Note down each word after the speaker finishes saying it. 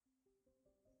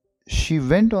She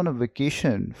went on a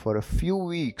vacation for a few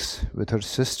weeks with her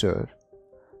sister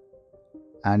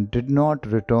and did not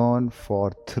return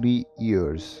for 3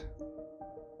 years.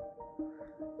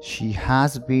 She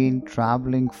has been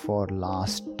traveling for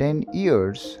last 10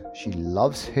 years. She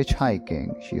loves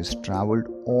hitchhiking. She has traveled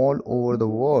all over the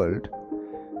world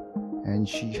and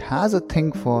she has a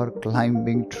thing for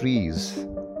climbing trees.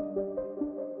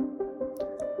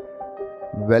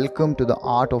 Welcome to the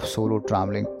Art of Solo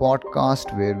Traveling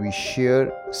podcast, where we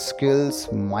share skills,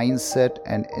 mindset,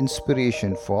 and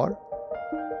inspiration for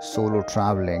solo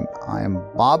traveling. I am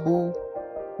Babu,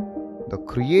 the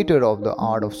creator of the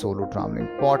Art of Solo Traveling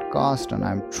podcast, and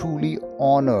I'm truly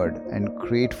honored and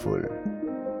grateful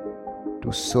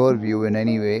to serve you in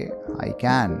any way I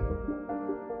can.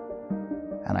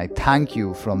 And I thank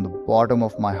you from the bottom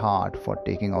of my heart for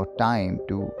taking out time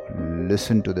to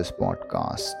listen to this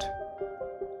podcast.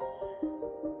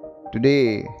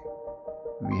 Today,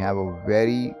 we have a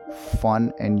very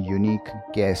fun and unique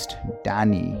guest,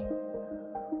 Dani,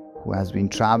 who has been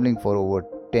traveling for over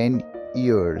 10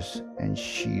 years, and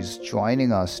she's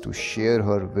joining us to share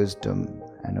her wisdom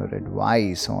and her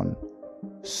advice on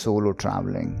solo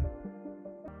traveling.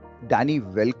 Dani,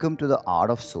 welcome to the Art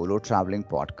of Solo Traveling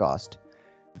podcast,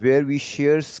 where we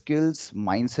share skills,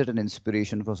 mindset, and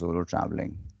inspiration for solo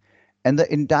traveling. And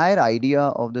the entire idea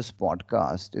of this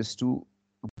podcast is to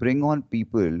bring on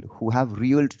people who have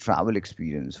real travel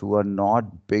experience, who are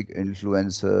not big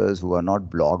influencers, who are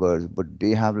not bloggers, but they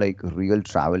have like real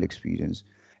travel experience.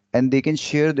 And they can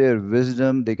share their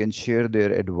wisdom, they can share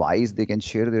their advice, they can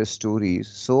share their stories.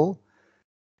 So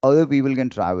other people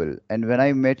can travel. And when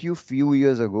I met you few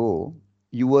years ago,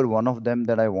 you were one of them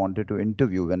that I wanted to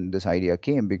interview when this idea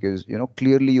came, because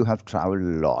clearly you have traveled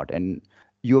a lot, and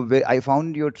I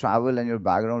found your travel and your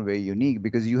background very unique,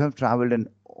 because you have traveled in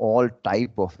all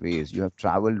type of ways. You have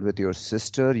traveled with your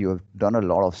sister, you have done a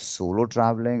lot of solo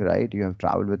traveling, right? You have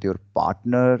traveled with your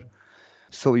partner.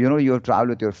 So you have traveled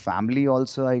with your family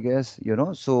also, I guess.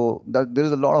 So that there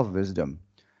is a lot of wisdom.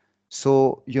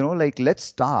 So, like, let's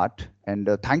start. And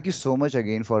thank you so much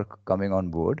again for coming on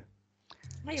board.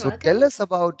 Oh, you're So, tell welcome. us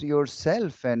about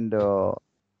yourself and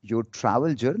your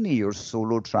travel journey, your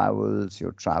solo travels,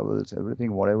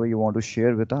 everything, whatever you want to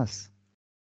share with us.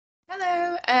 Hello.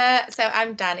 So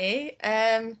I'm Dani.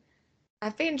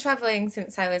 I've been traveling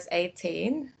since I was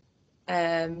 18.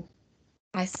 Um,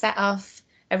 I set off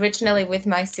originally with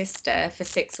my sister for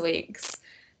 6 weeks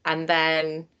and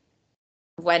then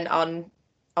went on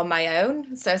my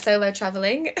own, so solo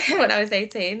traveling when I was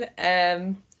 18.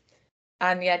 And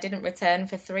yeah, I didn't return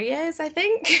for 3 years, I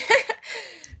think.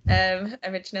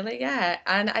 Originally, yeah.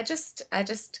 And I just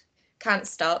can't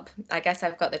stop. I guess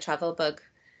I've got the travel bug.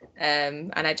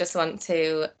 And I just want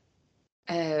to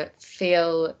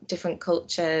feel different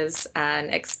cultures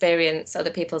and experience other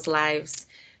people's lives,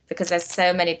 because there's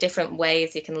so many different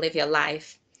ways you can live your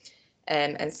life,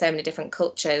 and so many different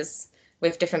cultures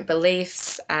with different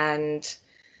beliefs and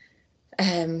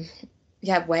um,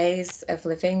 yeah, ways of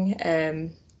living,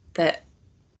 that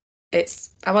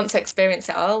I want to experience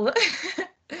it all.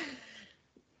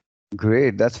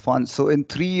 Great, that's fun. So, in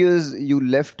 3 years, you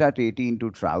left at 18 to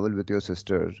travel with your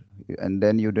sister, and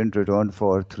then you didn't return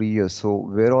for 3 years. So,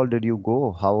 where all did you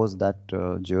go? How was that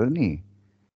journey?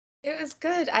 It was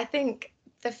good. I think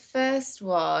the first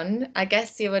one, I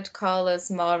guess you would call us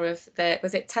more of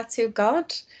was it Tattoo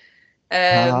God?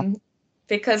 Haha, Um,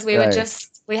 because right.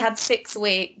 we had 6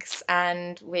 weeks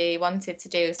and we wanted to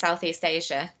do Southeast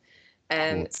Asia.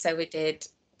 Cool. So we did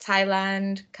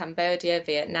Thailand, Cambodia,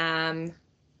 Vietnam,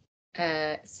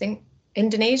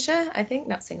 Indonesia, I think,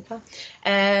 not Singapore.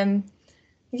 Um,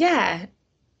 yeah,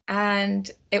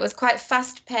 and it was quite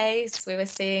fast paced. We were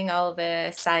seeing all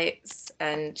the sights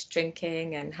and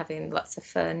drinking and having lots of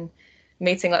fun,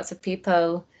 meeting lots of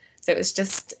people. So it was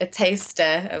just a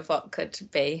taster of what could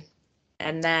be.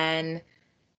 And then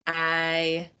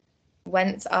I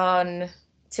went on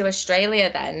to Australia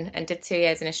then and did 2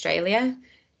 years in Australia,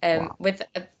 Wow. with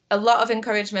a lot of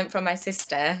encouragement from my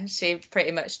sister. She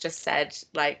pretty much just said,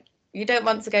 like, you don't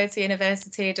want to go to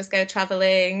university, just go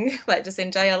traveling, like, just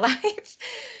enjoy your life.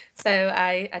 So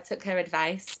I took her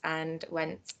advice and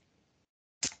went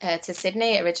to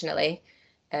Sydney originally,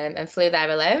 and flew there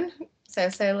alone, so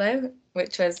solo,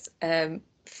 which was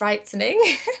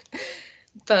frightening,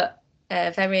 but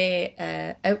very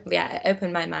yeah, it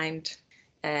opened my mind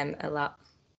a lot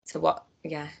to what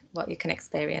you can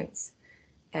experience.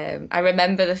 I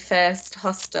remember the first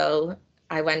hostel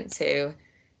I went to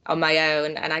on my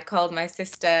own, and I called my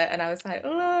sister, and I was like,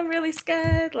 "Oh, I'm really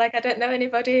scared. Like, I don't know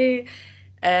anybody."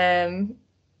 Um,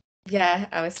 Yeah,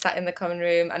 I was sat in the common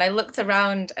room and I looked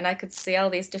around and I could see all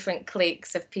these different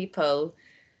cliques of people.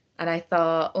 And I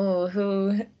thought, oh,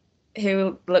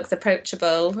 who looks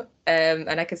approachable?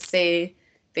 And I could see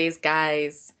these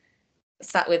guys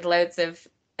sat with loads of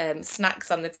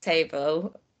snacks on the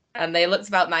table, and they looked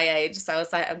about my age. So I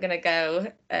was like, I'm gonna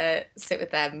go sit with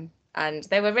them, and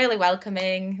they were really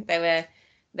welcoming. They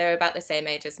were about the same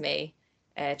age as me,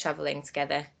 traveling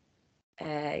together.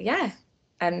 Yeah,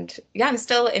 and yeah, I'm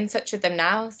still in touch with them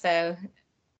now. So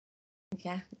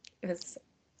yeah, it was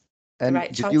the And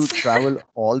right did you choice. travel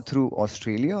all through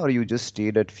Australia, or you just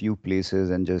stayed at few places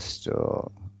and just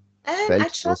I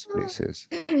felt those traveled. places?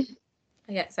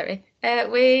 Yeah, sorry.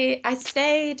 I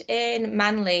stayed in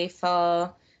Manly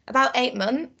for about 8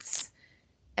 months,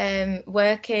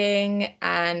 working,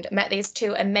 and met these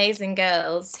two amazing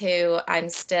girls who I'm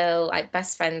still like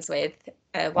best friends with.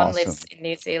 One lives Awesome. in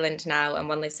New Zealand now, and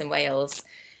one lives in Wales,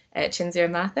 Chinzia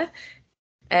and Martha.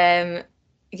 Um,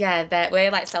 yeah,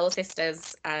 we're like soul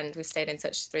sisters, and we've stayed in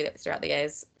touch throughout the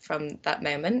years from that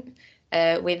moment.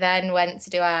 We then went to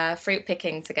do our fruit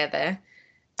picking together,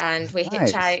 and we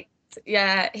Nice. hitchhiked.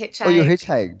 Yeah, Oh, you hitchhiked.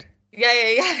 hitchhiked. Yeah, yeah,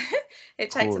 yeah.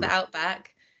 Hitchhiked to the Cool.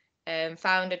 outback.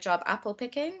 Found a job apple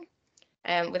picking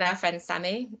with our friend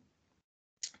Sammy.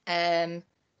 Um,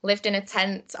 Lived in a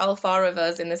tent, all four of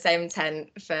us in the same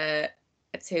tent for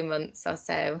 2 months or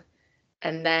so,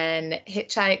 and then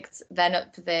hitchhiked then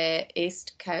up the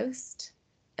east coast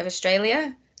of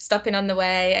Australia, stopping on the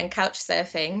way and couch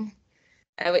surfing,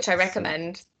 which I Awesome.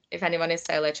 recommend if anyone is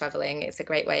solo traveling. It's a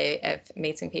great way of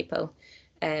meeting people,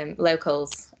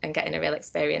 locals, and getting a real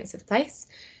experience of the place.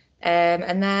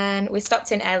 And then we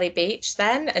stopped in Early Beach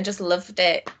then and just loved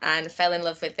it and fell in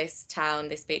love with this town,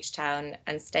 this beach town,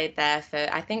 and stayed there for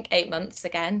I think 8 months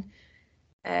again.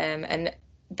 And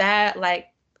there, like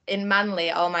in Manly,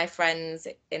 all my friends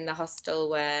in the hostel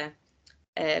were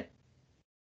uh,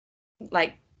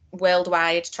 like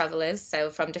worldwide travelers,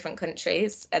 so from different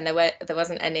countries, and there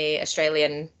wasn't any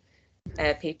Australian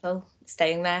people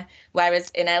staying there.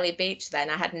 Whereas in Early Beach, then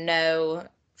I had no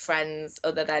friends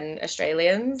other than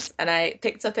Australians, and I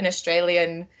picked up an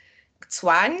Australian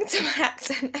twang to my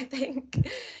accent, I think.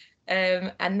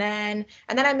 And then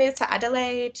I moved to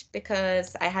Adelaide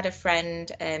because I had a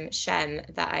friend, Shem,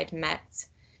 that I'd met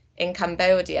in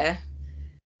Cambodia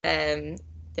um,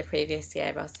 the previous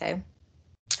year or so.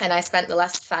 And I spent the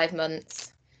last 5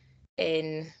 months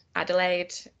in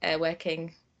Adelaide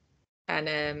working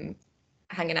and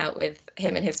hanging out with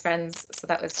him and his friends. So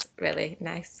that was really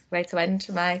nice way to end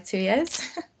my 2 years.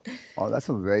 Oh, that's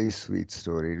a very sweet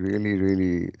story. Really,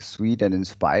 really sweet and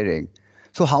inspiring.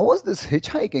 So, how was this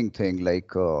hitchhiking thing?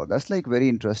 Like, that's like very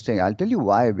interesting. I'll tell you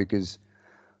why. Because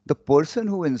the person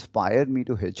who inspired me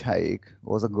to hitchhike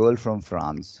was a girl from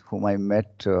France whom I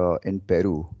met in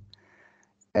Peru.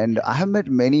 And I have met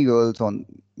many girls on,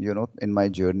 in my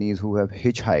journeys who have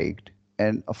hitchhiked.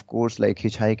 And of course, like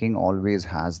hitchhiking always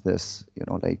has this,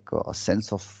 like a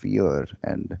sense of fear.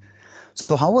 And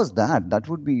so how was that? That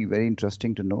would be very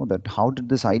interesting to know that how did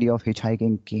this idea of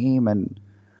hitchhiking came and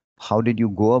how did you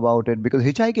go about it? Because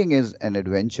hitchhiking is an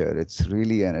adventure. It's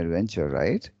really an adventure,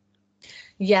 right?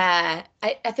 Yeah,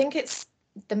 I think it's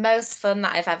the most fun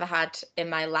that I've ever had in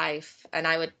my life. And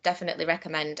I would definitely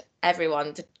recommend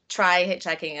everyone to try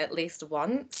hitchhiking at least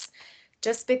once,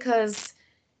 just because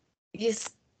you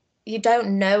you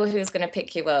don't know who's going to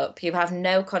pick you up. You have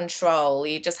no control.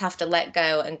 You just have to let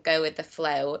go and go with the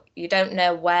flow. You don't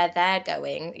know where they're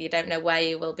going. You don't know where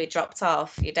you will be dropped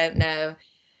off. You don't know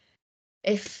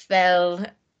if they'll,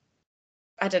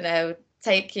 I don't know,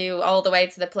 take you all the way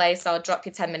to the place or drop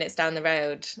you 10 minutes down the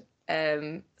road.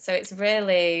 So it's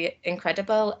really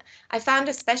incredible. I found,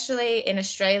 especially in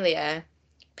Australia,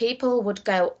 people would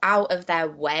go out of their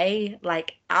way,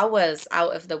 like hours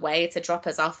out of the way, to drop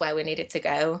us off where we needed to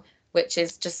go, which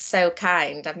is just so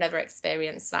kind. I've never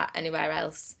experienced that anywhere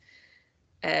else.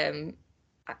 Um,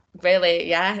 Really,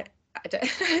 yeah.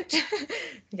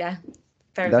 Yeah,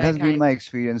 very, That very has been kind. my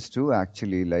experience too,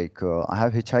 actually. Like, I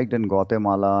have hitchhiked in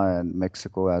Guatemala and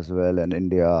Mexico as well and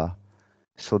India.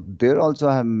 So there also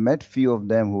I have met few of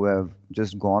them who have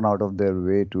just gone out of their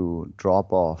way to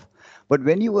drop off. But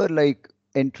when you were like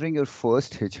entering your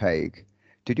first hitchhike,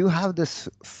 did you have this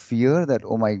fear that,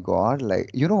 oh my God,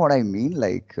 like, you know what I mean?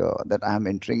 Like that I'm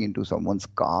entering into someone's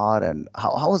car and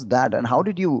how was that? And how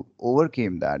did you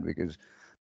overcame that? Because,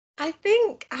 I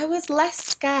think I was less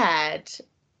scared.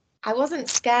 I wasn't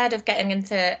scared of getting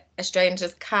into a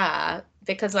stranger's car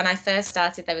because when I first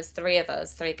started, there was three of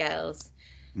us, three girls,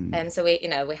 hmm, and so we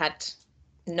had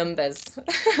numbers.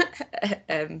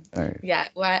 um, right, yeah.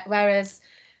 Whereas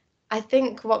I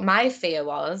think what my fear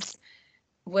was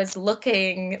was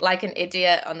looking like an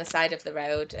idiot on the side of the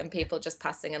road and people just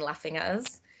passing and laughing at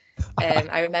us.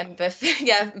 I remember,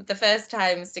 yeah, the first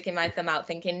time sticking my thumb out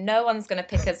thinking, no one's going to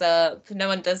pick us up. No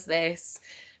one does this.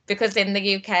 Because in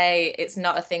the UK, it's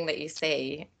not a thing that you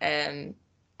see. And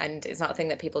it's not a thing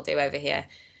that people do over here.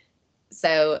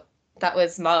 So that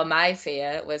was more my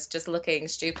fear, was just looking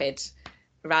stupid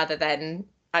rather than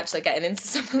actually getting into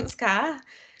someone's car,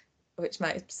 which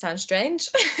might sound strange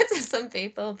to some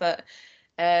people. But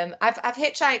I've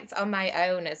hitchhiked on my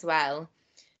own as well.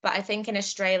 But I think in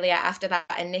Australia, after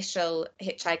that initial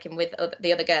hitchhiking with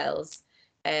the other girls,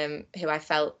 who I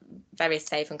felt very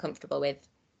safe and comfortable with,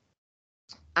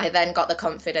 I then got the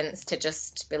confidence to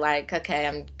just be like, okay,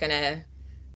 I'm gonna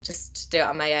just do it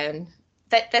on my own.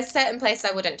 There's certain places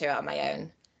I wouldn't do it on my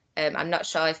own. I'm not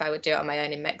sure if I would do it on my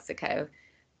own in Mexico,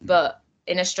 but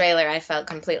in Australia, I felt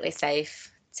completely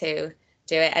safe to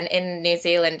do it. And in New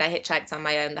Zealand, I hitchhiked on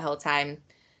my own the whole time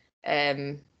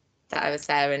that I was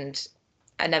there, and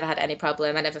I never had any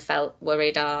problem. I never felt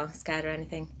worried or scared or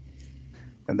anything.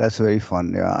 And that's very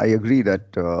fun. Yeah, I agree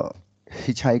that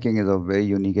hitchhiking is a very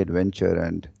unique adventure.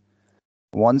 And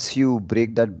once you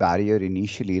break that barrier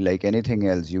initially, like anything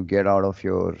else, you get out of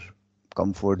your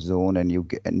comfort zone and you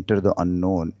enter the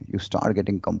unknown. You start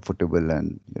getting comfortable,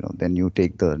 and then you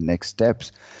take the next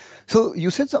steps. So you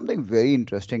said something very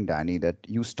interesting, Danny, that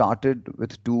you started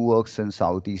with two works in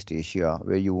Southeast Asia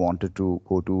where you wanted to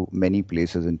go to many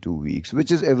places in 2 weeks,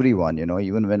 which is everyone.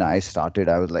 Even when I started,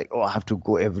 I was like, oh, I have to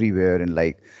go everywhere in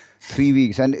like 3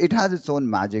 weeks. And it has its own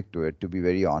magic to it, to be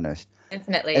very honest.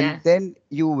 Definitely, yeah. And then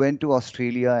you went to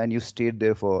Australia and you stayed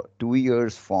there for 2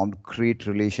 years, formed great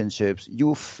relationships.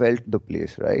 You felt the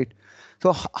place, right?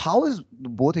 So how is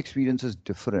both experiences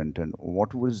different, and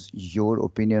what was your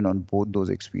opinion on both those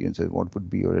experiences? What would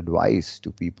be your advice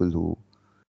to people who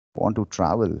want to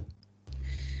travel?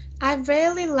 I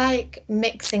really like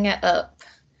mixing it up.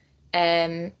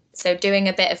 So doing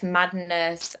a bit of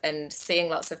madness and seeing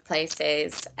lots of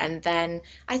places. And then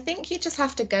I think you just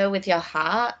have to go with your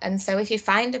heart. And so if you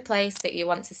find a place that you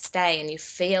want to stay and you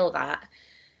feel that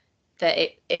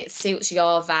it suits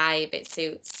your vibe, it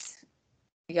suits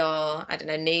your, I don't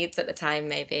know, needs at the time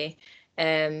maybe.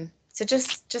 So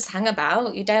just hang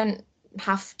about. You don't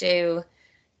have to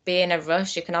be in a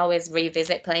rush. You can always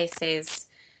revisit places.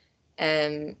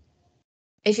 If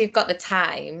you've got the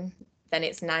time, then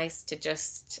it's nice to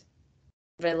just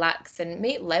relax and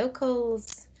meet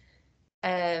locals.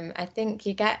 I think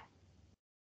you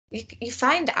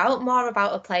find out more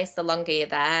about a place the longer you're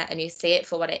there, and you see it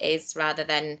for what it is rather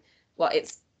than what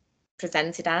it's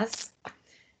presented as.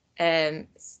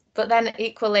 But then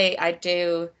equally, I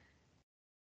do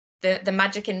the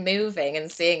magic in moving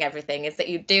and seeing everything is that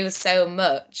you do so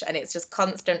much, and it's just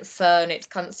constant fun. It's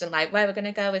constant like, where we're going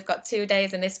to go. We've got 2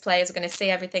 days in this place. We're going to see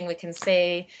everything we can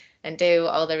see and do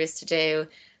all there is to do.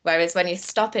 Whereas when you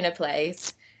stop in a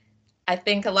place, I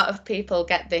think a lot of people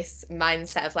get this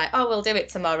mindset of like, oh, we'll do it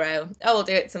tomorrow. Oh, we'll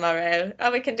do it tomorrow.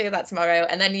 Oh, we can do that tomorrow.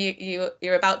 And then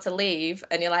you're about to leave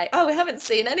and you're like, oh, we haven't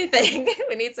seen anything.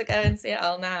 We need to go and see it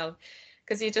all now.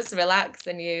 Because you just relax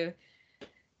and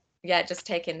just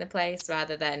take in the place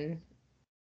rather than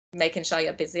making sure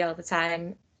you're busy all the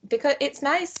time. Because it's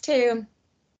nice to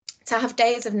have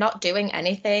days of not doing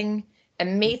anything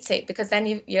and meeting, because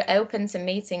then you're open to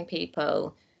meeting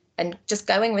people and just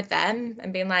going with them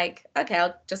and being like, okay,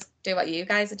 I'll just do what you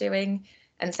guys are doing.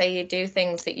 And so you do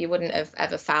things that you wouldn't have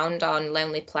ever found on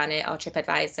Lonely Planet or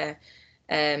TripAdvisor.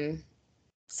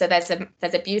 So there's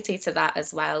a beauty to that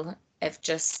as well, of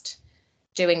just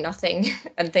doing nothing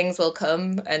and things will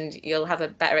come and you'll have a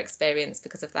better experience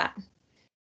because of that.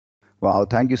 Wow,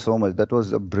 thank you so much. That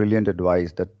was a brilliant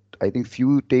advice. That I think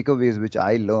few takeaways which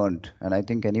I learned, and I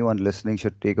think anyone listening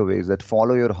should take away, is that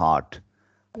follow your heart.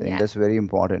 I think that's very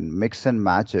important. Mix and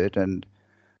match it, and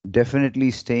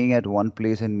definitely staying at one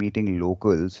place and meeting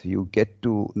locals, you get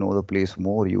to know the place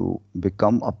more. You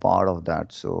become a part of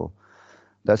that. So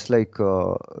that's like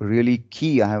really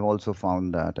key. I have also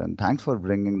found that, and thanks for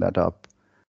bringing that up.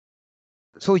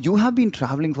 So you have been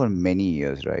traveling for many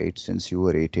years, right? Since you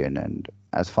were 18, and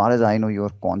as far as I know, you're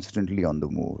constantly on the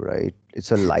move, right?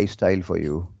 It's a lifestyle for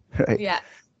you, right? Yeah.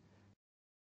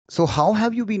 So how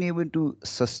have you been able to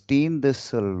sustain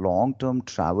this long-term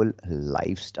travel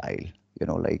lifestyle?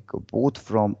 Like both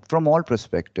from all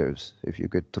perspectives. If you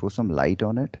could throw some light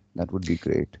on it, that would be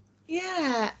great.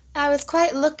 Yeah, I was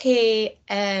quite lucky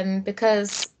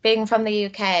because being from the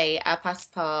UK, our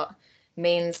passport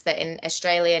means that in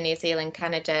Australia, New Zealand,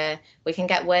 Canada, we can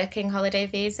get working holiday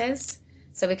visas.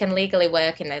 So we can legally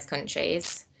work in those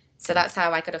countries. So that's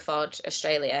how I could afford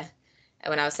Australia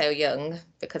when I was so young,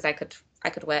 because I could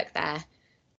work there.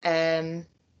 Um,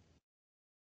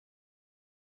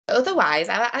 Otherwise,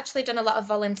 I've actually done a lot of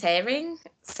volunteering.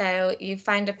 So you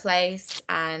find a place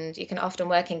and you can often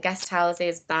work in guest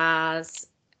houses, bars,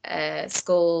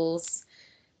 schools,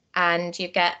 and you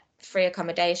get free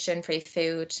accommodation, free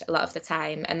food a lot of the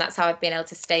time. And that's how I've been able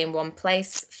to stay in one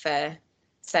place for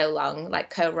so long, like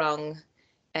Koh Rong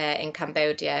in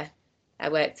Cambodia. I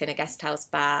worked in a guest house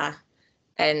bar.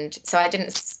 And so I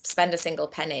didn't spend a single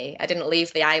penny. I didn't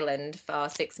leave the island for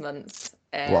 6 months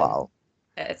Wow.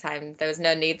 at a time. There was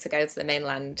no need to go to the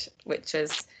mainland, which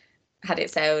had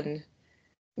its own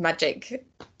magic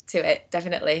to it,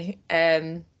 definitely.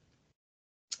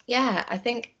 Yeah, I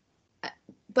think,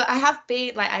 but I have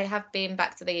been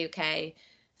back to the UK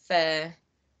for,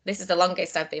 this is the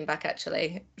longest I've been back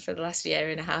actually, for the last year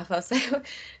and a half or so.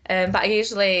 But I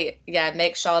usually, yeah,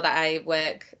 make sure that I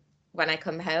work when I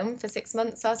come home for 6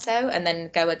 months or so and then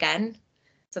go again.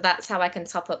 So that's how I can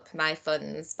top up my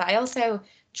funds. But I also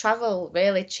travel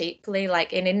really cheaply.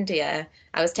 Like in India,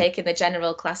 I was taking the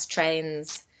general class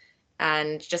trains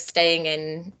and just staying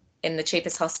in the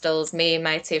cheapest hostels. Me and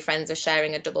my two friends are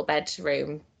sharing a double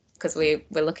bedroom because we're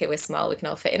lucky we're small, we can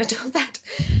all fit in a double bed.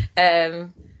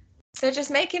 Um, so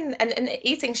just making and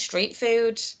eating street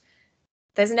food.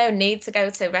 There's no need to go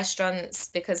to restaurants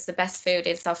because the best food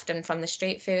is often from the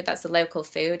street food. That's the local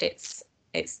food. It's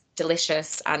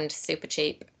delicious and super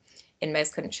cheap in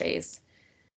most countries.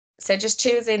 So just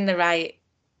making the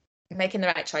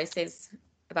right choices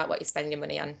about what you spend your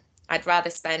money on. I'd rather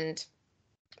spend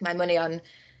my money on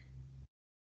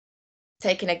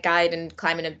taking a guide and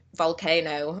climbing a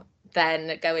volcano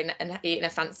than going and eating a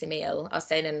fancy meal or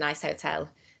staying in a nice hotel.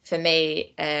 For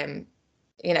me,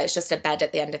 it's just a bed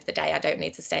at the end of the day. I don't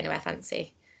need to stay anywhere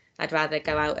fancy. I'd rather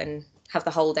go out and have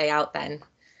the whole day out than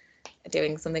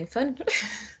doing something fun.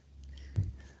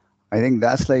 I think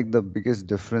that's like the biggest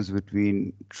difference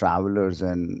between travelers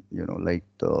and, like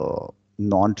the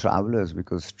non-travelers,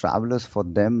 because travelers, for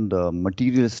them, the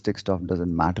materialistic stuff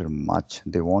doesn't matter much.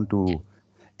 They want to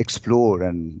explore,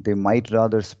 and they might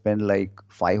rather spend like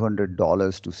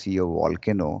 $500 to see a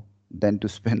volcano than to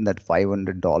spend that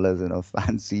 $500 in a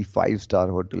fancy five-star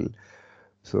hotel.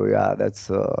 So yeah, that's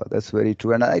very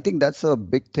true, and I think that's a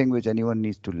big thing which anyone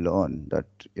needs to learn. That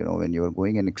when you're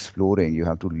going and exploring, you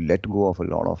have to let go of a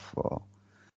lot of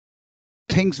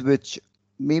things which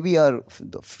maybe are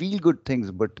the feel good things,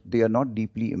 but they are not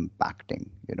deeply impacting.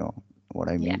 You know what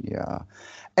I Yeah. mean? Yeah.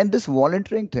 And this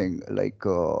volunteering thing, like,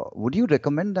 would you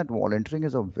recommend that volunteering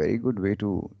is a very good way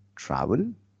to travel?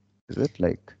 Is it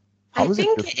like, I how is it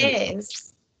think it different?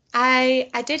 is.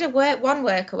 I did one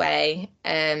work away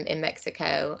in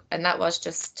Mexico, and that was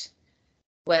just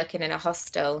working in a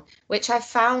hostel, which I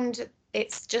found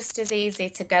it's just as easy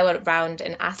to go around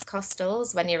and ask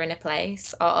hostels when you're in a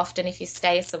place, or often if you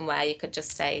stay somewhere, you could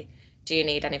just say, "Do you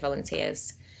need any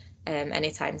volunteers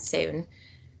anytime soon?"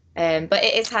 But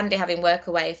it is handy having work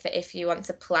away for if you want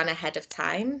to plan ahead of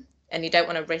time and you don't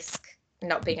want to risk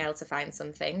not being able to find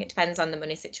something. It depends on the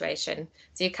money situation.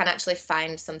 So you can actually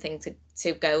find something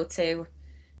to go to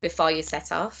before you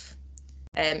set off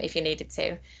if you needed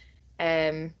to.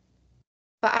 Um,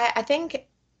 but I think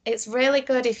it's really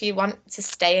good if you want to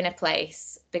stay in a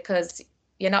place because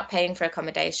you're not paying for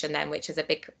accommodation then, which is a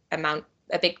big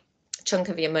chunk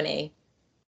of your money.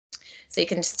 So you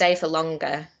can stay for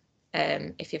longer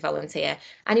if you volunteer.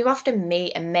 And you often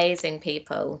meet amazing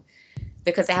people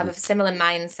because they have True. a similar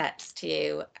mindsets to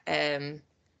you.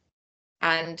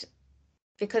 And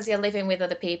because you're living with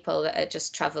other people that are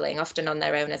just traveling, often on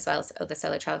their own as well as other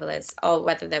solo travelers, or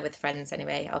whether they're with friends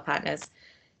anyway, or partners,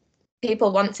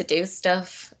 people want to do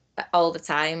stuff all the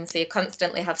time. So you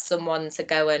constantly have someone to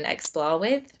go and explore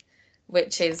with,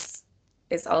 which is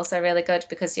also really good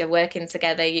because you're working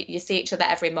together. You see each other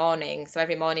every morning. So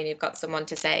every morning you've got someone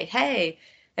to say, "Hey,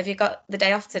 have you got the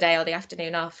day off today or the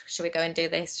afternoon off? Should we go and do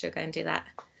this? Should we go and do that?"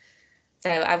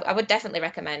 So I would definitely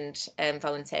recommend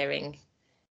volunteering,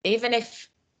 even if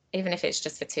it's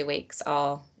just for 2 weeks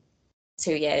or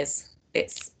 2 years.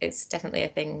 It's definitely a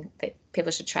thing that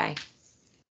people should try.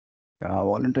 Yeah,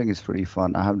 volunteering is pretty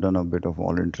fun. I have done a bit of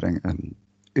volunteering, and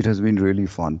it has been really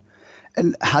fun.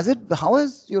 And how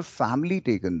has your family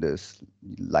taken this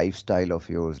lifestyle of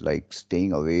yours, like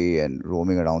staying away and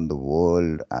roaming around the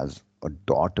world as a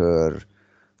daughter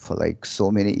for like so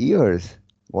many years?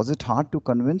 Was it hard to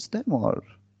convince them, or,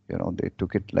 they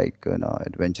took it like in an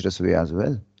adventurous way as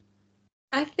well?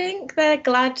 I think they're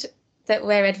glad that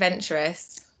we're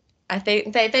adventurous. I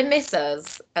think they miss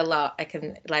us a lot. I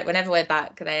can like whenever we're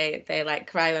back, they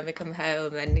like cry when we come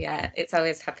home, and yeah, it's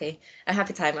always a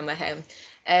happy time when we're home.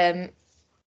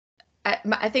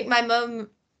 I think my mum.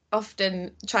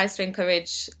 often tries to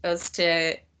encourage us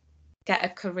to get a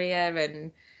career,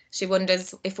 and she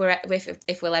wonders if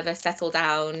we'll ever settle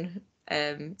down.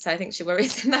 So I think she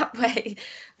worries in that way.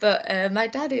 But my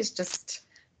dad is just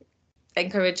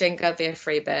encouraging, go be a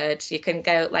free bird. You can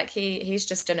go, like, he's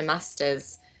just done a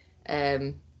master's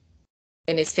um,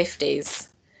 in his 50s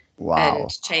and Wow.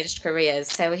 changed careers.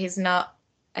 So he's not,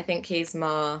 I think he's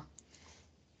more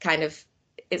kind of,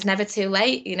 it's never too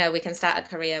late. You know, we can start a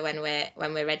career when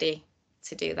we're ready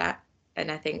to do that.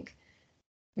 And I think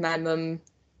my mum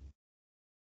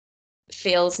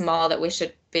feels more that we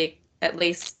should be at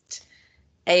least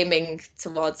aiming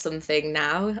towards something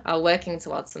now, or working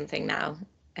towards something now.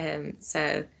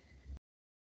 So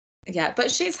yeah,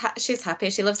 but she's happy.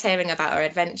 She loves hearing about our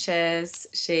adventures.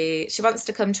 She wants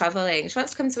to come traveling. She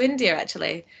wants to come to India,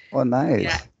 actually. Oh,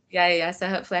 Yeah, nice. yeah. So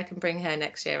hopefully I can bring her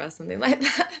next year or something like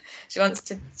that. She wants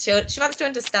to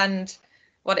understand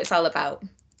what it's all about.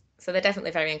 So they're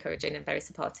definitely very encouraging and very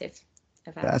supportive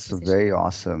of our That's decision. very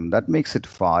awesome. That makes it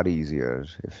far easier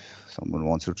if someone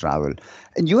wants to travel.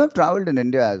 And you have traveled in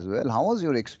India as well. How was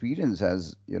your experience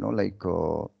as,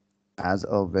 as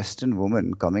a Western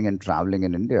woman coming and traveling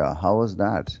in India? How was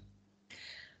that?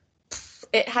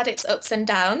 It had its ups and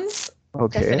downs,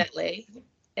 Okay. definitely.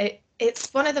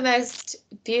 It's one of the most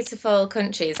beautiful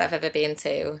countries I've ever been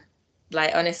to.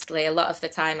 Like, honestly, a lot of the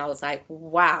time I was like,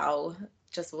 wow,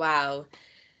 just wow.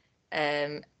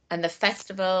 And the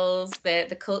festivals,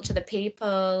 the culture, the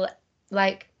people,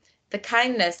 like the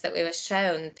kindness that we were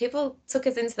shown. People took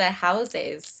us into their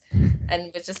houses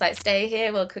and was just like, stay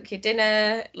here, we'll cook you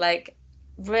dinner. Like,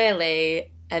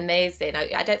 really amazing.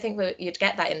 I don't think you'd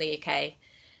get that in the UK.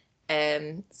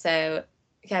 So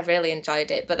yeah, I've really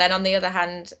enjoyed it. But then on the other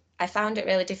hand, I found it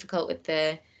really difficult with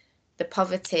the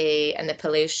poverty and the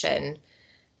pollution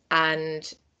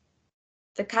and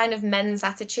the kind of men's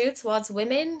attitude towards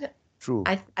women. True.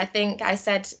 I think I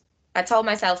told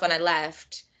myself when I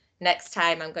left, next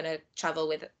time I'm going to travel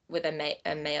with a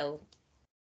male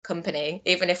company,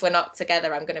 even if we're not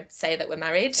together. I'm going to say that we're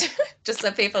married, just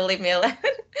so people leave me alone.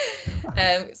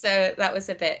 So that was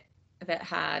a bit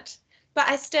hard, but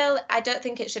I don't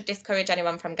think it should discourage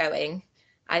anyone from going.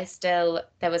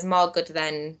 There was more good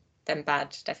than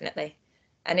bad, definitely,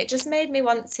 and it just made me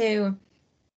want to.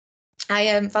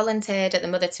 I volunteered at the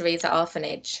Mother Teresa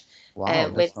orphanage Wow,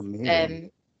 with that's amazing.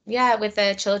 um, yeah, with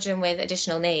the children with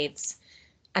additional needs,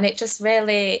 and it just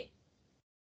really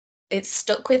it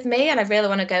stuck with me, and I really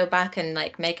want to go back and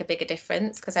like make a bigger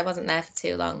difference because I wasn't there for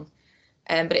too long.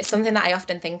 But it's something that I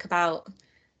often think about,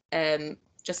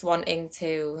 just wanting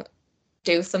to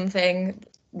do something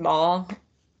more.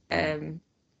 Mm. Um,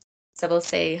 so we'll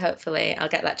see. Hopefully, I'll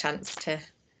get that chance to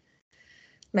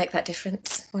make that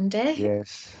difference one day.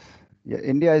 Yes. Yeah,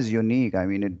 India is unique. I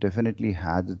mean, it definitely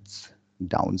has its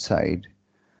downside,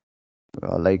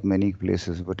 like many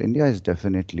places, but India is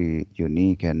definitely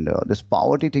unique. And this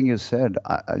poverty thing you said,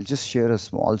 I'll just share a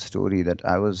small story that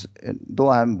though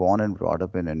I'm born and brought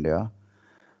up in India,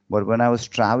 but when I was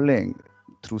traveling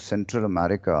through Central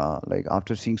America, like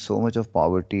after seeing so much of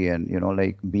poverty and,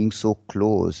 like being so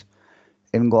close,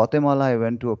 in Guatemala, I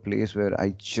went to a place where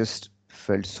I just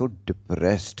felt so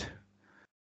depressed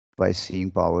by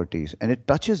seeing poverty. And it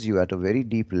touches you at a very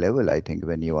deep level, I think,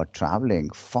 when you are traveling,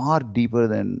 far deeper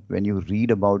than when you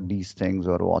read about these things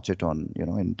or watch it on,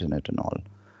 internet and all.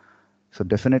 So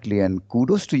definitely, and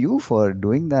kudos to you for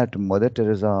doing that Mother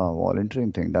Teresa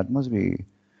volunteering thing. That must be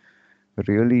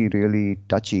really, really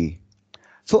touchy.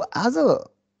 So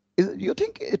do you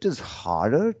think it is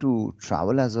harder to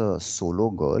travel as a solo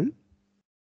girl?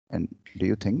 And do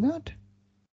you think that?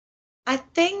 I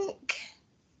think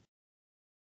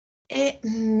it.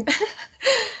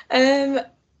 um,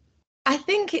 I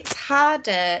think it's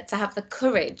harder to have the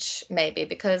courage, maybe,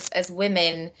 because as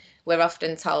women, we're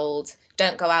often told,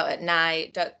 "Don't go out at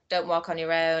night. Don't walk on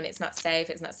your own. It's not safe.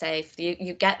 It's not safe."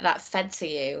 You get that fed to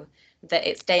you that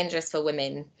it's dangerous for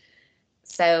women.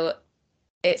 So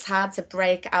it's hard to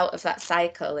break out of that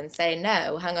cycle and say,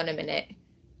 "No, hang on a minute.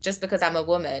 Just because I'm a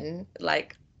woman,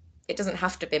 like, it doesn't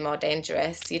have to be more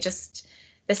dangerous. You just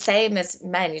the same as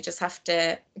men. You just have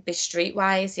to be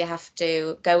streetwise. You have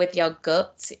to go with your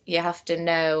gut. You have to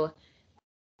know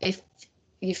if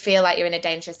you feel like you're in a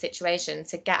dangerous situation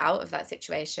to get out of that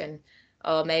situation,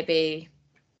 or maybe,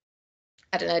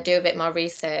 I don't know, do a bit more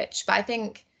research." But I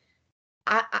think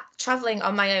traveling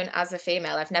on my own as a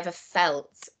female, I've never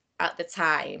felt at the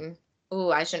time,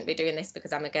 "Oh, I shouldn't be doing this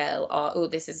because I'm a girl," or, "Oh,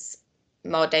 this is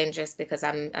more dangerous because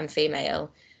I'm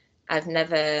female." I've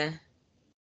never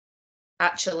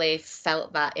actually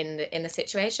felt that in the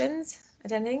situations, I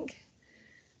don't think.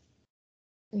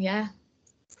 Yeah.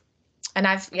 And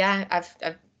I've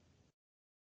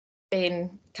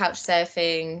been couch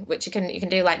surfing, which you can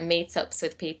do like meetups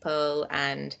with people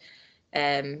and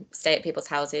stay at people's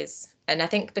houses. And I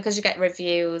think because you get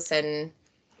reviews and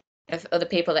of other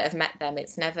people that have met them,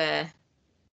 it's never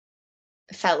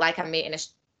felt like I'm meeting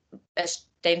a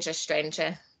dangerous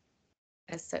stranger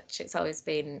as such. It's always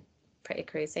been pretty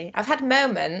crazy. I've had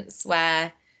moments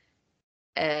where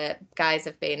guys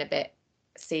have been a bit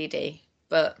seedy,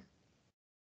 but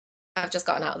I've just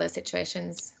gotten out of those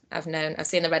situations. I've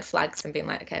seen the red flags and been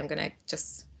like, okay, I'm gonna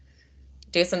just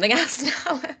do something else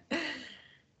now.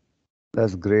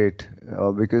 That's great.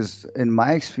 Because in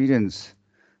my experience,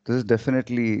 this is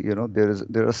definitely,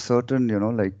 there are certain,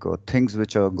 like things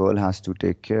which a girl has to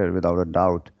take care without a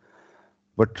doubt.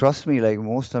 But trust me, like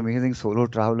most amazing solo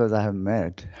travelers I have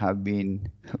met have been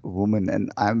women.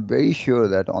 And I'm very sure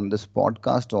that on this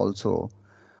podcast also,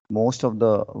 most of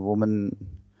the women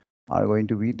are going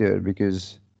to be there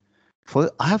because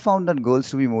I have found that girls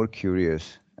to be more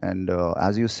curious. And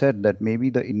as you said, that maybe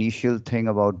the initial thing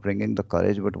about bringing the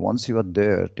courage, but once you are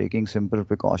there, taking simple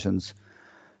precautions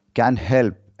can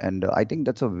help. And I think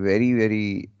that's a very,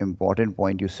 very important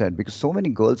point you said because so many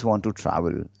girls want to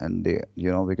travel and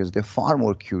because they're far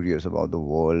more curious about the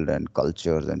world and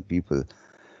cultures and people.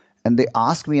 And they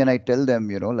ask me, and I tell them,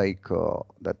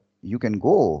 that you can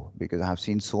go because I have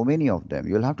seen so many of them.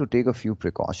 You'll have to take a few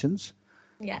precautions.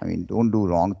 Yeah. I mean, don't do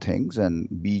wrong things and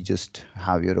be just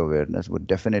have your awareness, but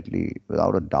definitely,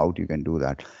 without a doubt, you can do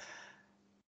that.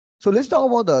 So let's talk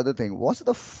about the other thing. What's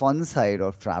the fun side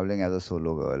of traveling as a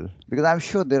solo girl? Because I'm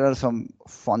sure there are some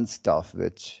fun stuff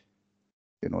which,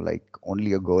 like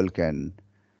only a girl can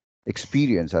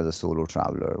experience as a solo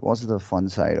traveler. What's the fun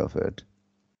side of it?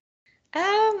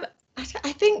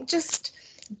 I think just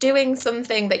doing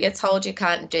something that you're told you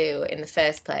can't do in the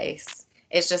first place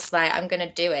is just like, I'm going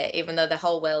to do it, even though the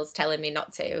whole world's telling me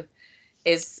not to,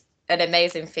 is an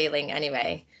amazing feeling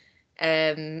anyway.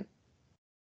 Um,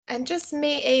 and just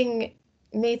meeting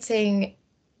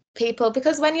people,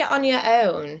 because when you're on your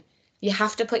own, you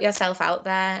have to put yourself out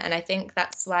there. And I think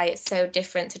that's why it's so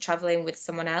different to traveling with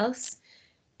someone else,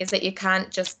 is that you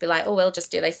can't just be like, oh, we'll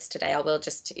just do this today, or we'll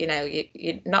just,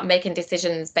 you're not making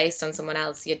decisions based on someone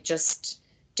else. You're just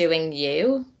doing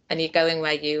you, and you're going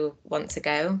where you want to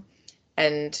go.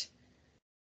 And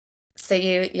so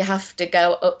you have to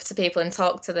go up to people and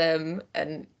talk to them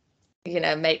and,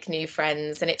 make new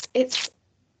friends. And it's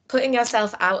putting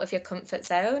yourself out of your comfort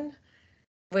zone,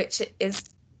 which is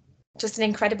just an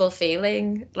incredible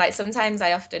feeling. Like sometimes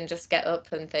I often just get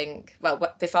up and think,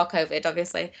 well, before COVID,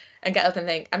 obviously, and get up and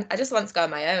think, I just want to go on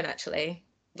my own, actually.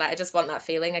 Like I just want that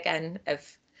feeling again of,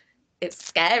 it's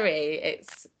scary,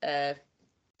 it's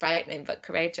frightening, but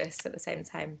courageous at the same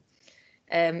time.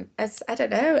 As I don't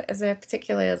know,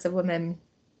 particularly as a woman,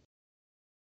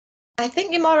 I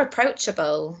think you're more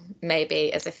approachable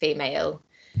maybe as a female,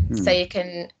 so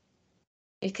Hmm.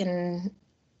 you can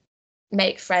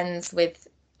make friends with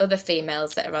other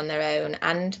females that are on their own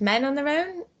and men on their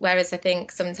own. Whereas I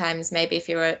think sometimes maybe if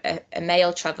you're a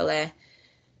male traveller,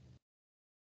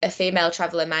 a female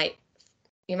traveller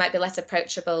you might be less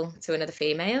approachable to another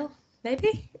female,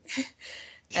 maybe.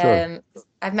 Sure.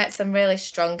 I've met some really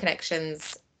strong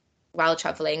connections while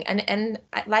traveling, and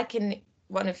like in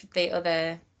one of the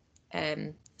other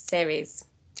series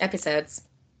episodes,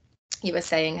 you were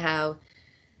saying how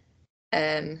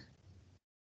um,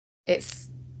 it's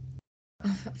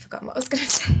I've forgotten what I was going to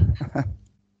say.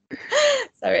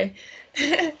 Sorry.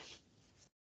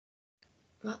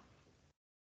 What?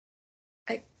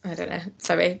 I don't know.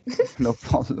 Sorry. No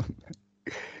problem.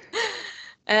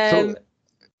 Um, So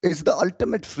it's the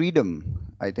ultimate freedom,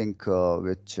 I think,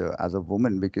 which as a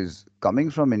woman, because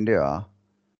coming from India,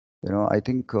 I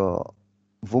think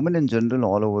women in general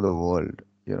all over the world,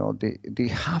 they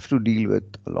have to deal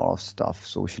with a lot of stuff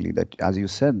socially that, as you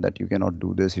said, that you cannot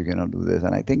do this, you cannot do this.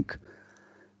 And I think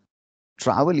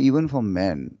travel, even for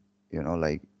men,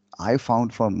 like I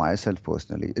found for myself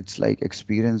personally, it's like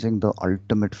experiencing the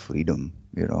ultimate freedom,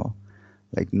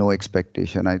 like no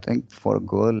expectation. I think for a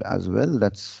girl as well,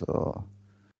 that's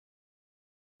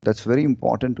very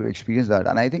important to experience that.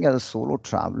 And I think as a solo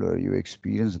traveler, you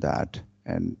experience that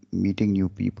and meeting new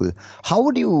people. How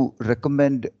would you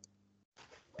recommend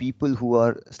people who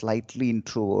are slightly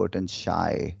introvert and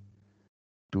shy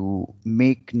to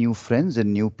make new friends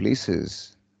in new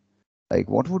places? Like,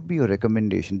 what would be your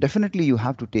recommendation? Definitely, you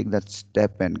have to take that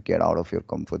step and get out of your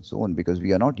comfort zone because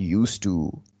we are not used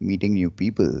to meeting new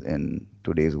people in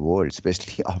today's world,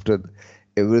 especially after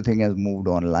everything has moved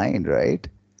online, right?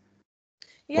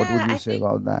 What would yeah, you I say think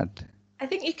about that? I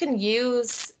think you can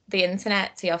use the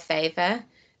internet to your favor.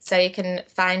 So you can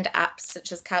find apps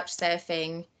such as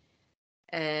Couchsurfing,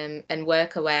 and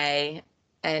Workaway.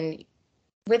 And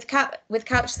with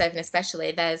Couchsurfing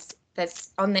especially, there's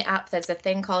on the app there's a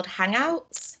thing called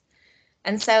Hangouts.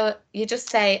 And so you just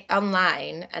say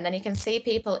online, and then you can see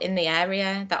people in the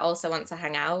area that also want to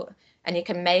hang out, and you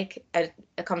can make a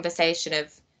conversation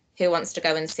of who wants to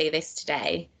go and see this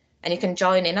today, and you can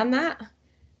join in on that,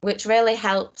 which really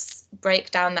helps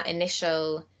break down that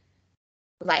initial,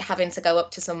 like, having to go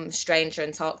up to some stranger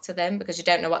and talk to them because you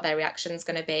don't know what their reaction is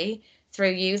going to be.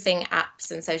 Through using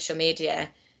apps and social media,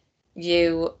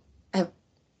 you've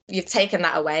taken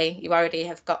that away. You already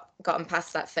have gotten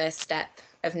past that first step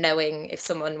of knowing if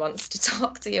someone wants to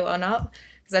talk to you or not.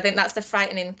 Because I think that's the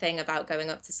frightening thing about going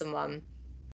up to someone,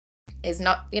 is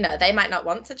not, they might not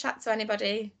want to chat to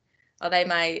anybody, or they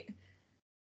might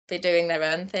be doing their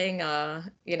own thing, or,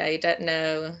 you don't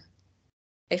know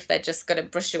if they're just going to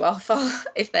brush you off or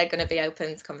if they're going to be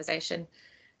open to conversation.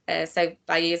 So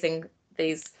by using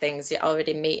these things, you're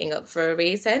already meeting up for a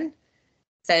reason.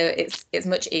 So it's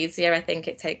much easier. I think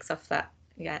it takes off that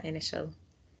initial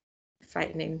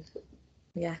frightening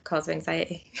cause of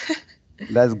anxiety.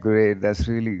 That's great. That's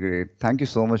really great. Thank you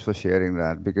so much for sharing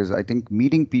that, because I think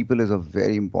meeting people is a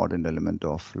very important element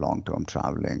of long-term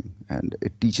traveling, and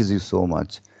it teaches you so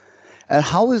much. And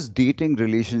how is dating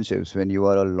relationships when you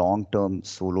are a long-term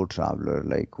solo traveler?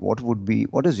 Like, what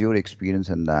is your experience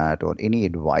in that, or any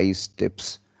advice,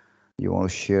 tips you want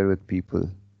to share with people?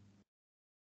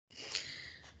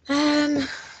 I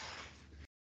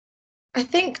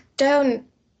think don't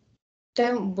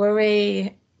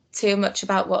worry too much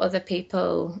about what other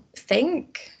people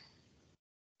think.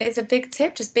 It's a big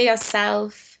tip. Just be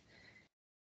yourself.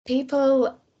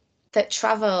 People that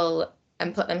travel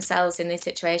and put themselves in these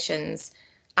situations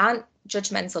aren't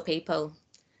judgmental people.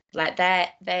 Like,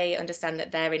 they understand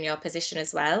that they're in your position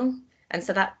as well. And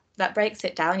so that breaks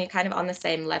it down. You're kind of on the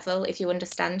same level if you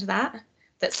understand that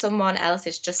someone else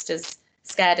is just as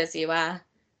scared as you are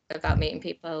about meeting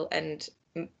people, and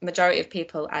majority of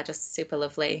people are just super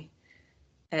lovely.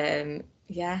 I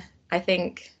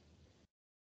think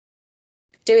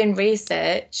doing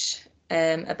research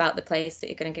about the place that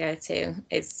you're going to go to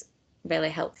is really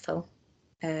helpful,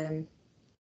 and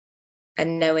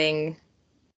knowing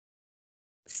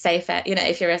safe,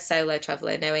 if you're a solo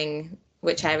traveler, knowing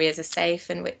which areas are safe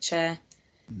and which are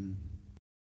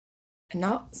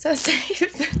not so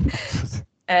safe.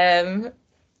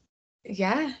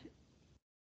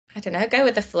 I don't know, go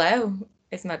with the flow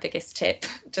is my biggest tip.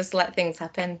 Just let things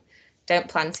happen. Don't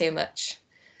plan too much,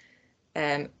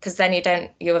 because then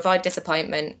you avoid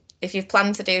disappointment. If you've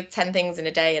planned to do 10 things in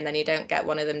a day and then you don't get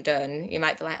one of them done, you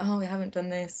might be like, oh, we haven't done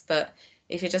this. But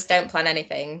if you just don't plan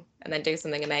anything and then do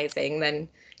something amazing, then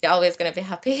you're always going to be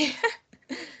happy.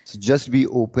 So just be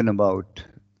open about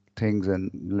things and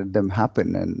let them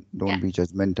happen, and don't be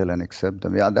judgmental and accept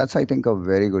them. Yeah, that's, I think, a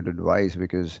very good advice,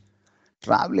 because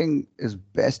traveling is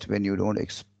best when you don't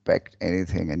expect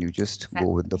anything and you just go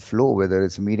with the flow, whether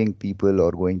it's meeting people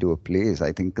or going to a place.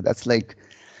 I think that's like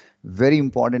very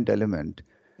important element.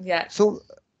 Yeah. So,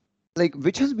 like,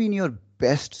 which has been your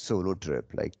best solo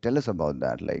trip? Like, tell us about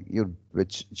that. Like,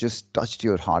 which just touched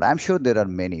your heart. I'm sure there are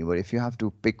many, but if you have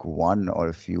to pick one or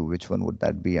a few, which one would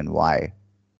that be and why?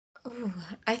 Ooh,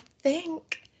 I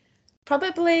think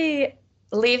probably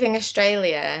leaving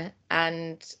Australia,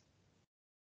 and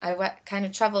I kind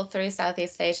of traveled through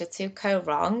Southeast Asia to Koh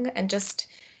Rong, and just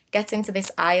getting to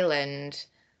this island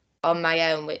on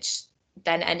my own, which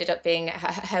then ended up being a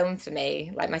home for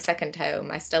me, like my second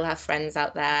home. I still have friends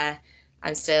out there.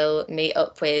 I still meet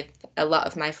up with a lot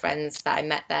of my friends that I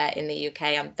met there in the UK.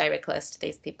 I'm very close to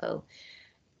these people.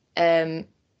 Arriving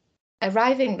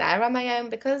there on my own,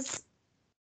 because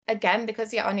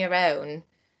you're on your own,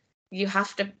 you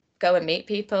have to go and meet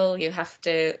people. You have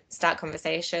to start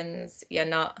conversations.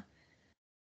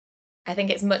 I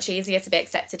think it's much easier to be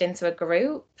accepted into a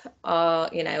group or,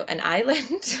 an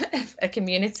island, a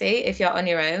community, if you're on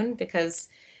your own, because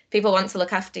people want to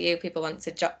look after you, people want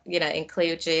to,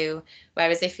 include you.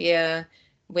 Whereas if you're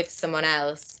with someone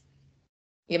else,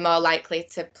 you're more likely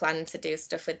to plan to do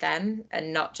stuff with them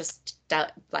and not just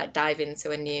dive into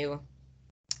a new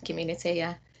community.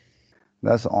 Yeah.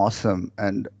 That's awesome.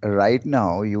 And right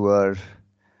now you are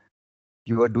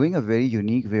doing a very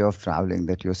unique way of traveling,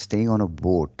 that you're staying on a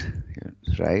boat,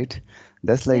 right?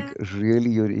 That's like Yeah.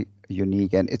 really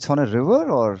unique. And it's on a river,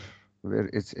 or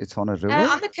where it's on a river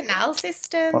On the canal or a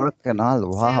system. canal.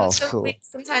 Wow. We So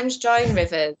sometimes join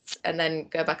rivers and then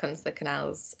go back onto the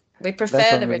canals. We that's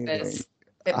prefer the amazing. rivers,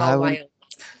 a bit I more haven't wild.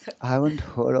 I haven't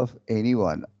heard of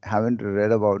anyone, haven't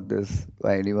read about this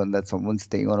by anyone that someone's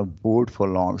staying on a boat for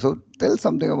long. So tell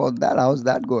something about that. How's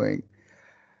that going?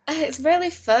 It's really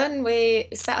fun. We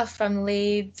set off from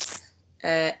Leeds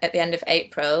at the end of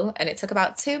April, and it took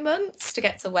about 2 months to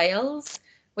get to Wales,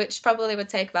 which probably would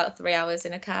take about 3 hours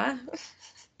in a car.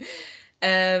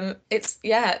 It's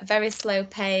yeah, very slow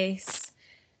pace.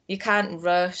 You can't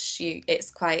rush.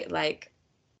 It's quite like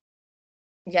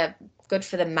yeah, good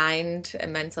for the mind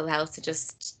and mental health to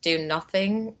just do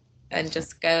nothing and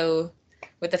just go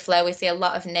with the flow. We see a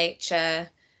lot of nature,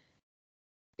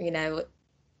 you know,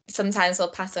 sometimes we'll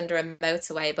pass under a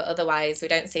motorway, but otherwise we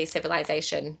don't see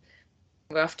civilization.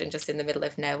 We're often just in the middle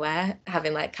of nowhere,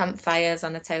 having like campfires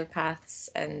on the towpaths,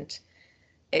 and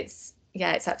it's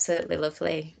absolutely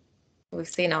lovely. We've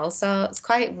seen all sorts,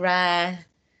 quite rare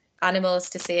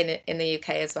animals to see in the UK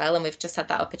as well, and we've just had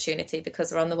that opportunity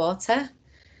because we're on the water.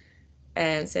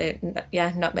 So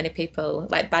yeah, not many people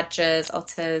like badgers,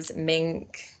 otters,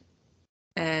 mink.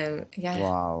 Yeah,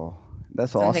 Wow,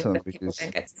 that's some things awesome that people because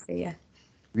don't get to see. Yeah.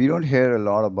 we don't hear a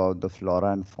lot about the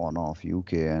flora and fauna of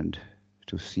UK, and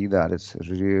to see that it's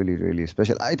really, really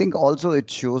special. I think also it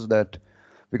shows that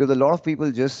because a lot of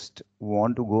people just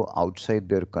want to go outside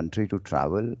their country to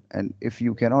travel, and if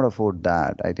you cannot afford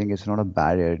that, I think it's not a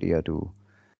bad idea to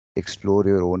explore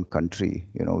your own country,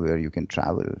 where you can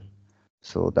travel.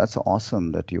 So that's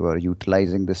awesome that you are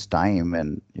utilizing this time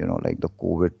and, like the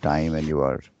COVID time, and you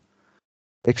are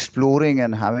exploring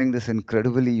and having this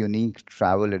incredibly unique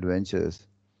travel adventures.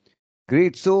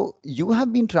 Great. So you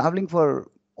have been traveling for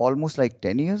almost like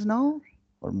 10 years now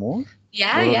or more?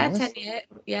 Yeah, More or yeah, 10 less? years.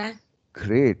 Yeah.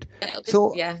 Great.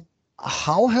 So Yeah.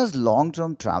 how has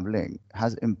long-term traveling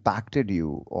has impacted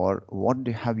you, or what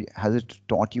has it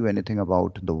taught you anything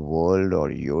about the world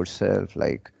or yourself?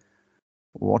 Like,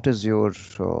 what is your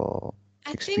I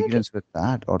think, experience with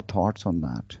that or thoughts on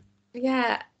that?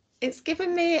 yeah, it's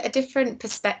given me a different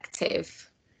perspective.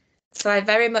 So I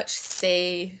very much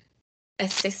see a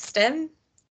system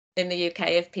in the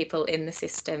UK of people in the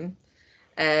system.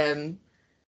 Um,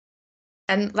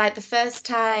 and like the first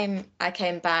time I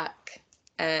came back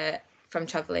uh, from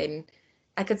traveling,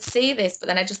 I could see this, but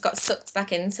then I just got sucked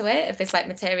back into it of this like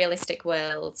materialistic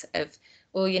world of,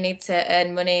 well, you need to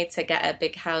earn money to get a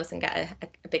big house and get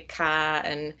a big car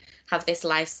and have this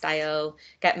lifestyle,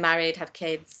 get married, have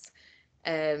kids,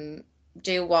 um,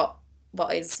 do what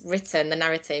is written, the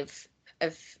narrative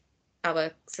of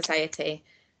our society.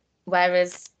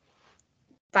 Whereas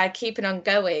by keeping on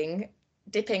going,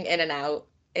 dipping in and out,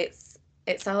 it's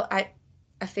all I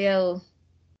feel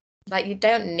like you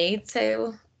don't need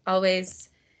to always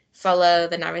follow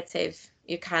the narrative.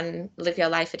 You can live your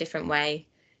life a different way.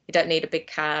 You don't need a big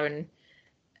car and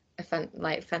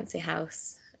like fancy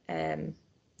house.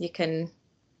 You can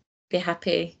be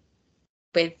happy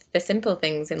with the simple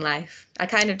things in life. I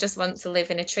kind of just want to live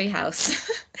in a tree house.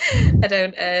 I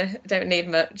don't need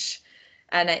much.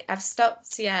 And I've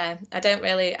stopped, yeah. I don't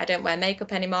wear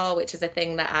makeup anymore, which is a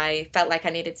thing that I felt like I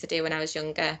needed to do when I was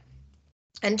younger.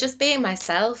 And just being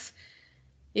myself,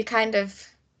 you kind of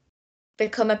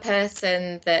become a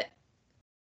person that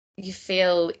you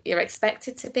feel you're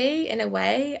expected to be in a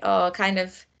way, or kind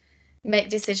of make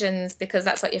decisions because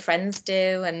that's what your friends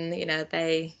do, and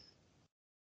they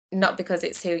not because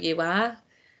it's who you are.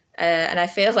 And I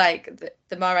feel like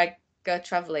the more I go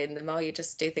traveling, the more you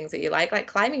just do things that you like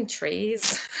climbing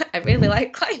trees. I really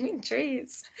like climbing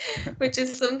trees, which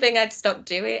is something I'd stopped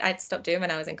doing. I'd stopped doing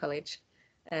when I was in college.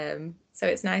 So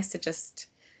it's nice to just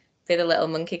be the little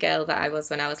monkey girl that I was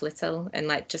when I was little and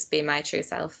like just be my true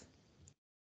self.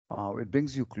 Wow, it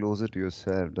brings you closer to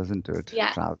yourself, doesn't it?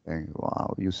 Yeah. Traveling.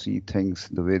 Wow, you see things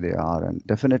the way they are. And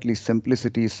definitely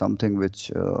simplicity is something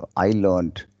which I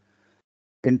learned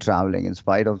in traveling, in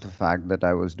spite of the fact that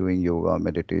I was doing yoga,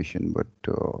 meditation, but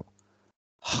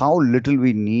how little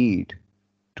we need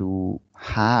to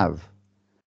have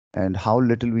and how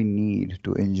little we need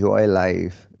to enjoy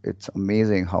life. It's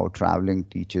amazing how traveling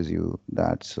teaches you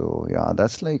that. So, yeah,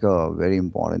 that's like a very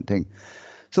important thing.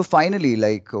 So finally,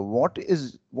 like, what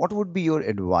would be your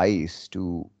advice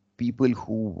to people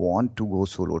who want to go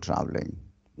solo traveling?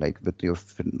 Like with your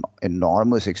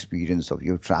enormous experience of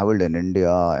you've traveled in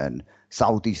India and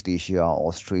Southeast Asia,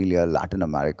 Australia, Latin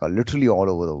America, literally all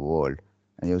over the world,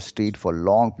 and you've stayed for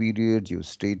long periods, you've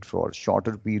stayed for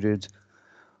shorter periods.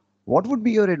 What would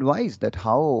be your advice that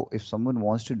how, if someone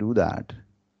wants to do that,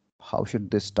 how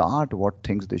should they start? What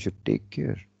things they should take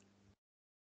care?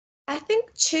 I think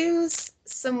choose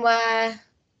somewhere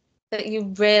that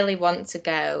you really want to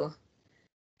go,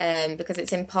 because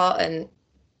it's important.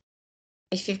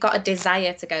 If you've got a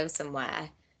desire to go somewhere,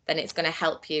 then it's going to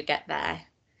help you get there.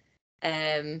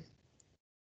 And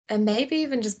maybe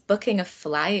even just booking a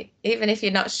flight, even if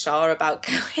you're not sure about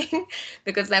going,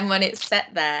 because then when it's set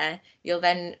there, you'll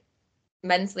then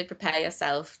mentally prepare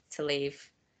yourself to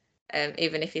leave,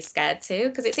 even if you're scared to,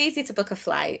 because it's easy to book a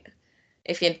flight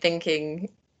if you're thinking,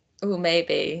 oh,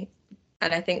 maybe.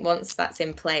 And I think once that's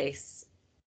in place,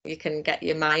 you can get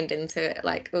your mind into it,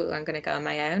 like, oh, I'm going to go on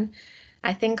my own.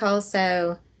 I think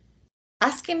also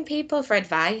asking people for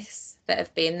advice that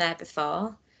have been there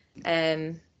before.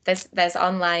 There's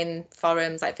online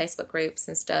forums like Facebook groups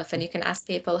and stuff, and you can ask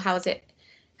people, how is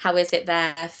it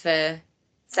there for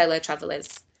solo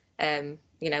travelers?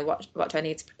 What do I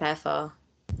need to prepare for?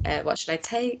 What should I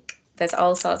take? There's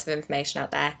all sorts of information out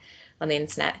there on the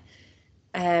internet.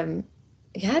 I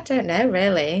don't know,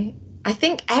 really. I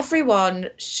think everyone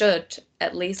should,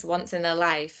 at least once in their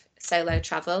life, solo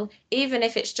travel, even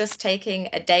if it's just taking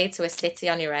a day to a city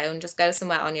on your own. Just go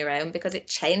somewhere on your own, because it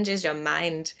changes your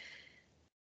mind,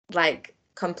 like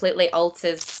completely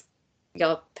alters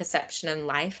your perception in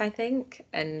life, I think.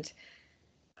 And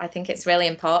I think it's really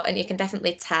important. You can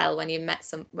definitely tell when you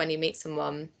meet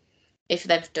someone if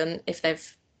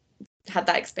they've had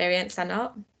that experience or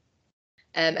not.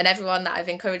 And everyone that I've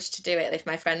encouraged to do it, if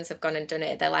my friends have gone and done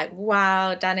it, they're like,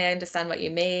 wow, Dani, I understand what you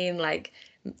mean. Like,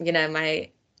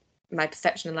 my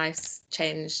perception of life's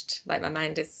changed. Like, my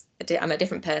mind I'm a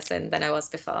different person than I was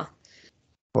before.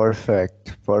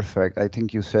 Perfect. I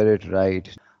think you said it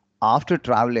right. After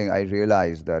traveling, I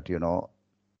realized that,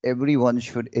 everyone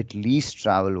should at least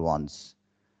travel once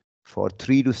for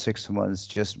 3 to 6 months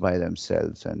just by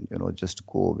themselves, and, just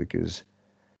go, because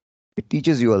it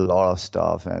teaches you a lot of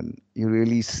stuff, and you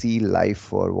really see life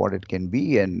for what it can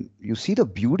be, and you see the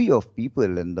beauty of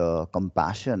people and the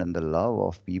compassion and the love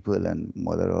of people and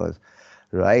Mother Earth,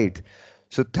 right?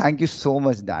 So thank you so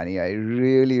much, Dani. I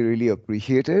really, really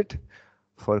appreciate it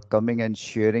for coming and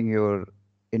sharing your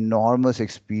enormous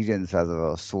experience as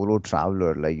a solo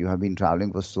traveler. Like, you have been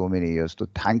traveling for so many years. So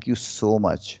thank you so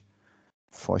much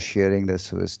for sharing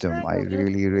this wisdom. I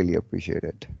really, really appreciate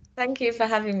it. Thank you for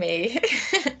having me.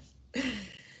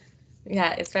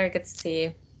 Yeah, it's very good to see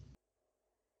you.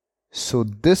 So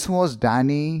this was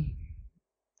Dani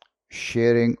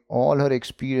sharing all her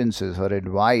experiences, her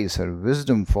advice, her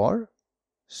wisdom for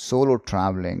solo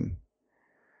traveling.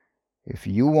 If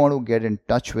you want to get in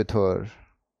touch with her,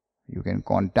 you can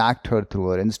contact her through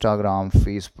her Instagram,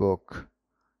 Facebook.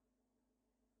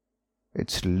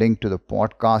 It's linked to the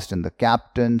podcast in the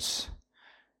captains.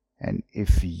 And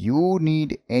if you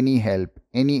need any help,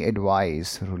 any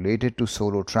advice related to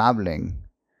solo traveling,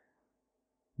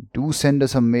 do send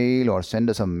us a mail or send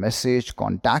us a message.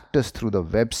 Contact us through the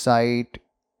website,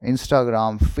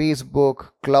 Instagram,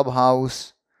 Facebook,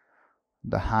 Clubhouse.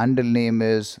 The handle name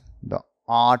is The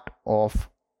Art of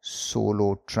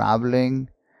Solo Traveling.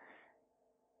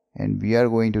 And we are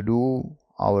going to do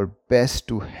our best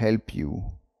to help you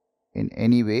in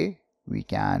any way we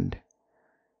can.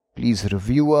 Please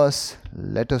review us.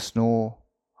 Let us know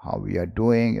how we are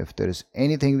doing, if there is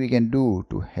anything we can do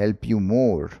to help you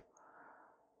more.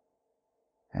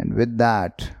 And with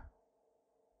that,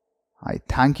 I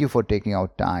thank you for taking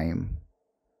out time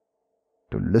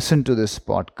to listen to this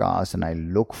podcast, and I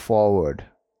look forward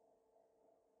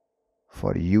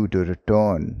for you to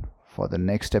return for the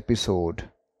next episode.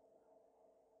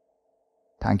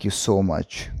 Thank you so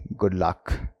much. Good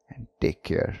luck and take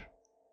care.